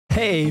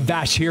Hey,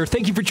 Vash here.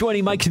 Thank you for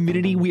joining my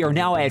community. We are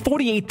now at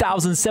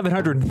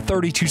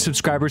 48,732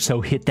 subscribers,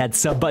 so hit that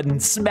sub button,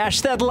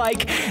 smash that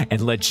like, and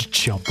let's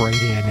jump right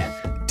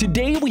in.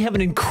 Today, we have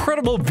an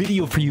incredible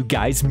video for you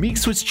guys.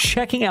 MEAGS was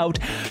checking out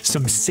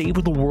some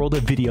Save the World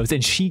videos,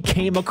 and she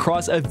came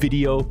across a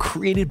video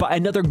created by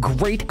another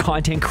great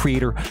content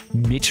creator,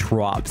 Mitch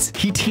Robs.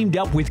 He teamed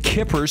up with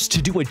Kippers to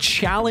do a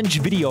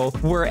challenge video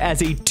where,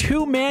 as a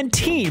two-man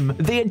team,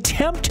 they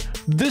attempt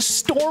the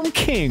Storm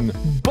King,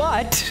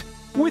 but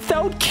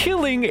without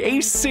killing a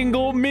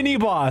single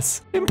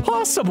mini-boss.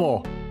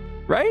 Impossible,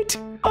 right?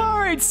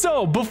 Alright,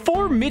 so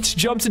before Mitch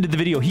jumps into the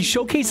video, he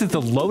showcases the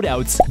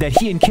loadouts that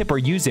he and Kip are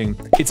using.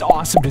 It's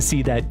awesome to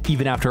see that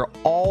even after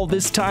all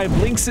this time,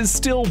 Lynx is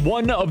still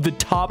one of the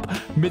top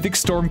Mythic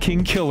Storm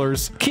King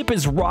killers. Kip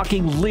is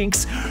rocking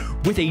Lynx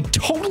with a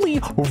totally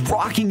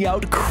rocking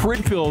out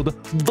crit build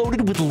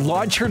loaded with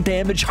launcher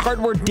damage,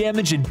 hardware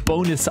damage, and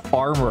bonus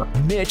armor.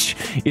 Mitch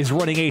is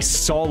running a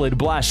solid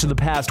Blast of the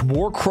Past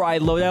Warcry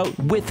loadout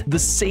with the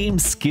same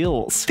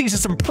skills. These are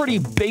some pretty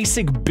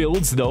basic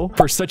builds though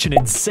for such an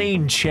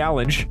insane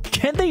challenge.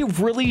 Can they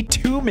really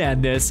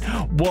two-man this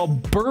while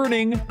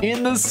burning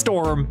in the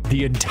storm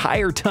the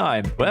entire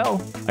time?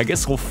 Well, I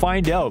guess we'll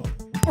find out.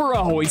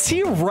 Bro, is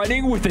he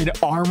running with an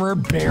armor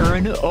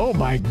baron? Oh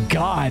my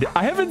god.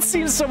 I haven't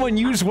seen someone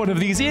use one of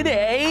these in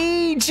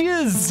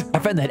ages. I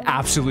find that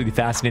absolutely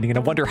fascinating, and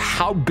I wonder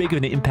how big of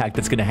an impact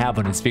that's going to have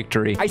on his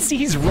victory. I see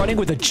he's running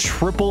with a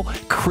triple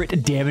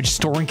crit damage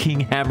Storm King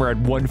hammer at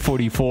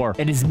 144,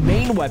 and his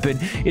main weapon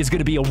is going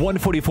to be a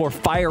 144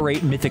 fire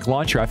rate mythic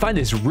launcher. I find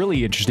this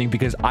really interesting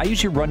because I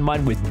usually run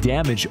mine with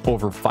damage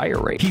over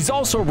fire rate. He's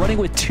also running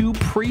with two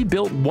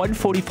pre-built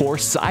 144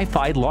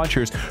 sci-fi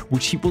launchers,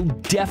 which he will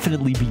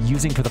definitely be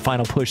using for the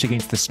final push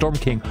against the Storm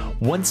King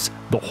once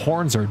the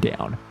horns are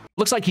down.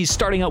 Looks like he's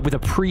starting out with a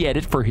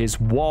pre-edit for his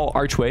wall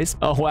archways.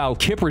 Oh wow,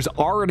 Kippers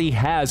already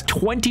has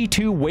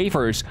 22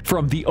 wafers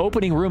from the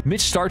opening room.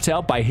 Mitch starts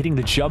out by hitting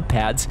the jump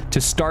pads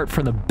to start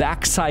from the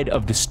backside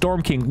of the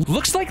Storm King.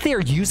 Looks like they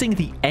are using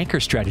the anchor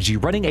strategy,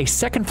 running a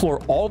second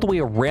floor all the way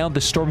around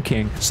the Storm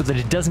King so that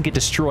it doesn't get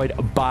destroyed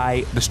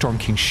by the Storm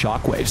King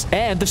shockwaves.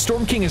 And the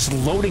Storm King is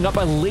loading up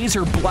a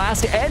laser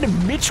blast,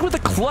 and Mitch with a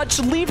clutch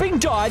leaping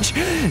dodge,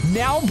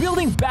 now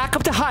building back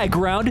up to high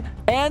ground,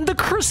 and the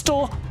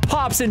crystal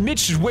pops, and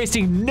Mitch is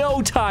wasting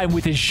no time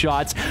with his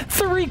shots.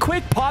 3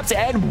 quick pops,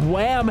 and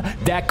wham,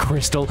 that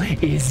crystal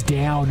is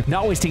down.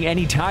 Not wasting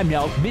any time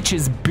now, Mitch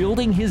is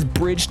building his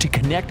bridge to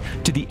connect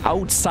to the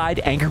outside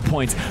anchor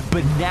points,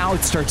 but now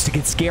it starts to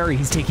get scary.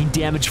 He's taking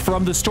damage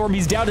from the storm.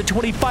 He's down to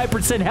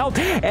 25% health,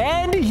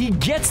 and he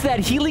gets that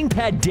healing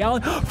pad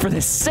down for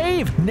the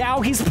save.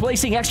 Now he's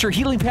placing extra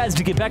healing pads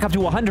to get back up to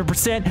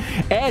 100%,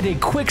 and a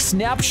quick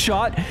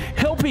snapshot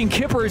helping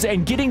Kippers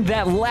and getting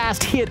that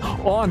last hit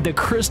on the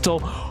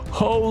crystal.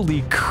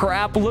 Holy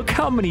crap, look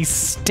how many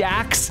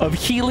stacks of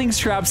healing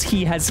straps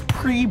he has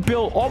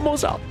pre-built.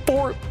 Almost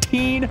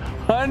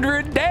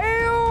 1,400.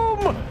 Damn!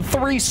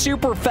 3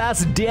 super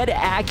fast, dead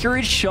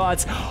accurate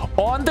shots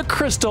on the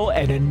crystal,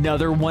 and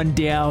another one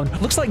down.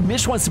 Looks like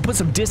Mitch wants to put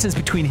some distance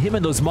between him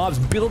and those mobs,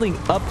 building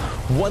up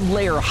 1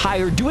 layer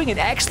higher, doing an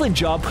excellent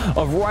job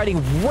of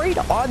riding right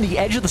on the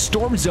edge of the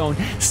storm zone,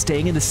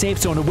 staying in the safe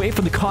zone away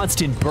from the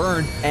constant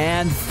burn,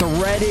 and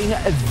threading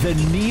the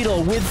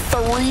needle with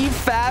 3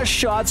 fast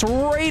shots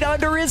right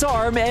under his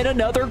arm, and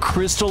another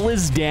crystal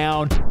is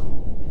down.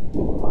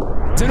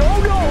 And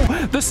oh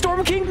no! The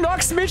Storm King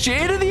knocks Mitch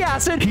into the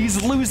acid.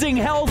 He's losing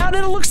health, and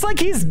it looks like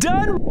he's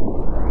done.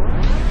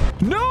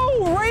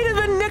 No! Right in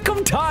the nick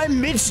of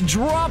time, Mitch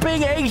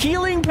dropping a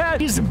healing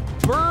pad. He's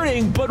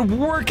burning, but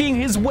working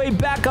his way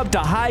back up to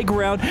high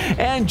ground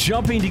and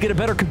jumping to get a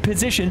better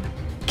position.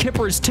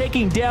 Kippers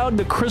taking down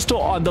the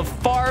crystal on the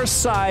far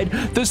side.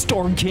 The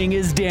Storm King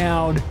is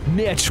down.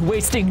 Mitch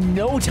wasting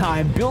no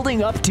time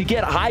building up to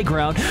get high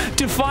ground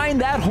to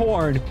find that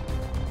horn.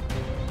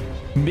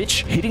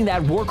 Mitch hitting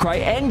that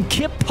Warcry, and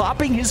Kip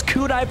popping his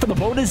kunai for the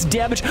bonus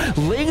damage,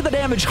 laying the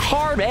damage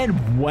hard,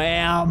 and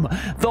wham!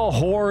 The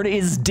horn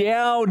is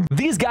down.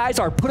 These guys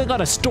are putting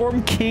on a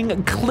Storm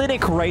King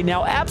clinic right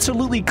now,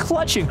 absolutely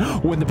clutching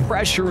when the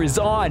pressure is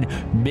on.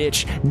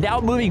 Mitch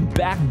now moving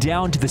back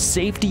down to the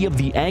safety of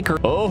the anchor.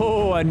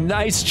 Oh, a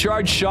nice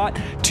charge shot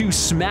to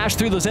smash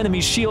through those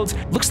enemy shields.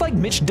 Looks like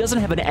Mitch doesn't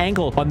have an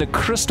angle on the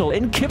crystal,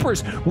 and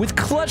Kippers with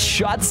clutch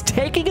shots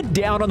taking it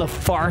down on the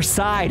far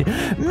side.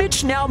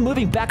 Mitch now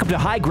moving back up to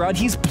high ground.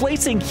 He's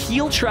placing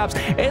heal traps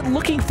and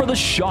looking for the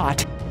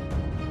shot.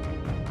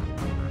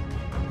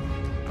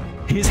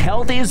 His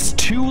health is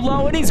too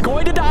low, and he's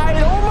going to die.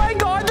 And oh my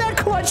god, that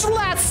clutch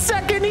last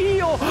second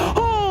heal.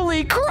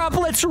 Holy crap,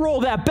 let's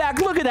roll that back.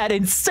 Look at that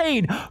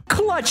insane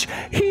clutch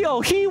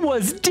heal. He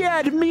was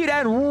dead meat,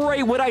 and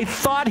right when I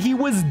thought he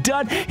was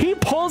done, he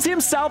pulls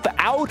himself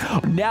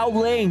out, now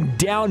laying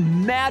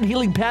down mad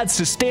healing pads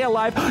to stay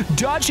alive,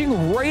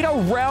 dodging right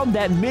around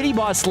that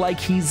mini-boss like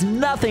he's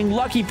nothing.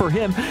 Lucky for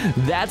him,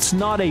 that's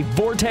not a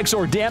vortex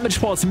or damage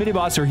pulse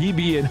mini-boss, or he'd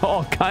be in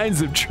all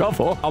kinds of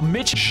trouble.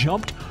 Mitch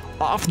jumped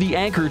off the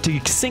anchor to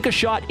sink a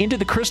shot into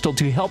the crystal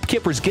to help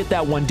Kippers get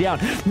that one down.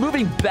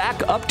 Moving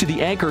back up to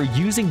the anchor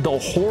using the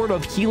Horde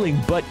of Healing,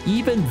 but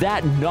even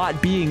that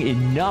not being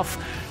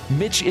enough.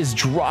 Mitch is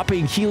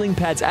dropping healing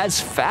pads as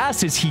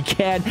fast as he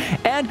can,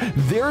 and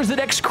there's the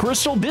next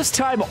crystal, this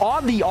time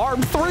on the arm.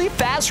 3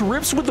 fast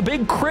rips with the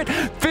big crit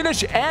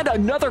finish, and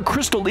another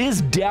crystal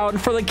is down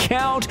for the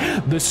count.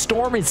 The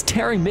storm is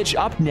tearing Mitch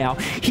up now.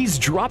 He's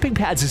dropping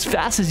pads as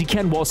fast as he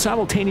can while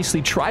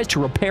simultaneously tries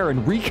to repair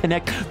and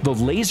reconnect the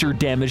laser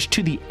damage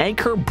to the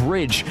anchor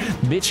bridge.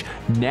 Mitch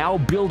now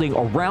building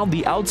around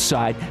the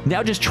outside,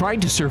 now just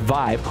trying to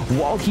survive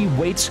while he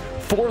waits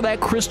for that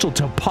crystal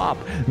to pop.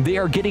 They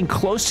are getting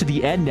close to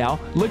the end now.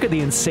 Look at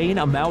the insane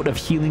amount of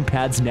healing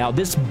pads now.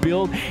 This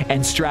build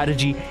and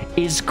strategy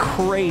is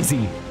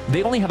crazy.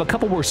 They only have a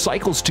couple more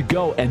cycles to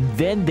go, and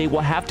then they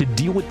will have to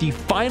deal with the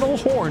final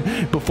horn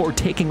before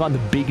taking on the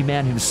big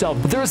man himself.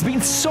 But there has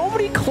been so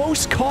many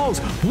close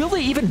calls. Will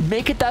they even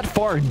make it that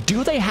far?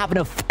 Do they have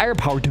enough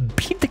firepower to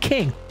beat the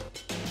king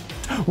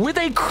with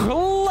a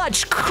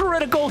clutch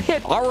critical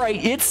hit? All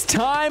right, it's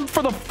time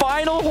for the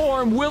final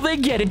horn. Will they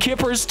get it?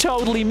 Kippers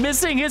totally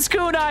missing his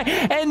kunai,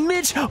 and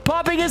Mitch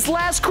popping his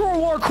last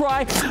war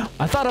cry.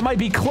 I thought it might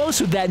be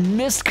close with that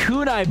missed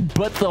kunai,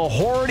 but the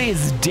horde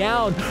is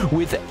down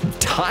with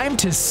time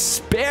to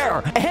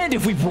spare. And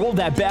if we roll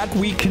that back,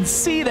 we can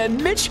see that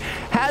Mitch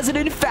has an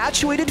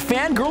infatuated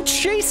fangirl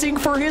chasing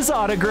for his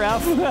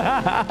autograph.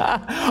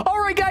 All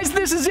right, guys,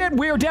 this is it.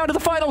 We are down to the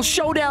final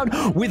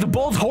showdown with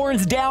both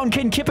horns down.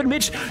 Can Kip and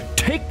Mitch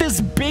take this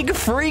big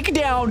freak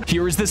down?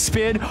 Here is the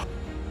spin.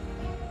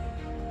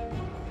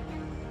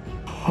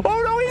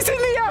 Oh no, he's in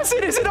the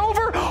acid. Is it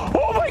over?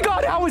 Oh my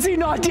god, how is he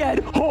not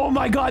dead? Oh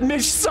my god,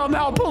 Mitch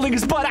somehow pulling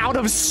his butt out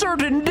of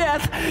certain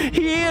death.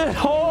 He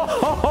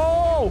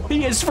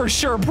is for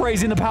sure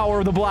praising the power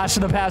of the Blast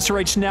of the Past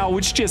right now,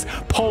 which just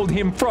pulled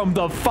him from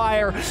the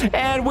fire.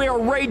 And we're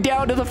right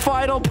down to the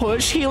final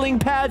push. Healing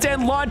pads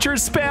and launcher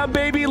spam,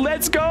 baby.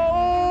 Let's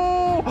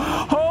go.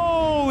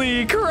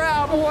 Holy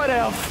crap, what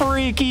a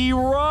freaky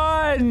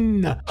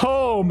run.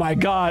 Oh my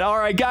god. All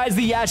right, guys,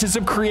 the Ashes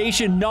of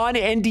Creation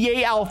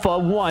non-NDA Alpha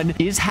 1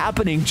 is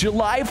happening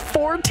July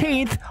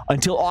 14th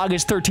until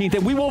August 13th,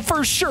 and we will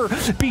for sure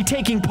be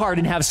taking part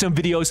and have some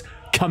videos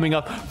coming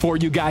up for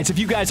you guys. If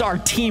you guys are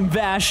Team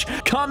Vash,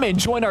 come and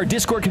join our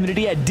Discord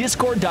community at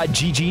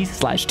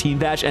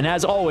discord.gg/TeamVASH. And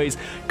as always,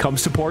 come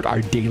support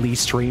our daily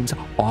streams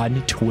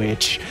on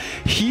Twitch.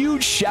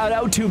 Huge shout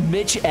out to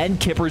Mitch and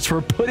Kippers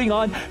for putting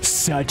on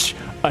such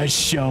a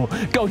show.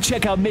 Go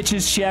check out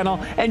Mitch's channel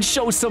and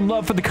show some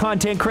love for the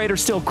content creator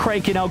still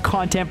cranking out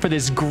content for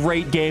this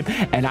great game.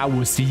 And I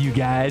will see you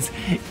guys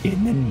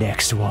in the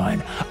next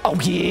one. Oh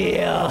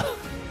yeah.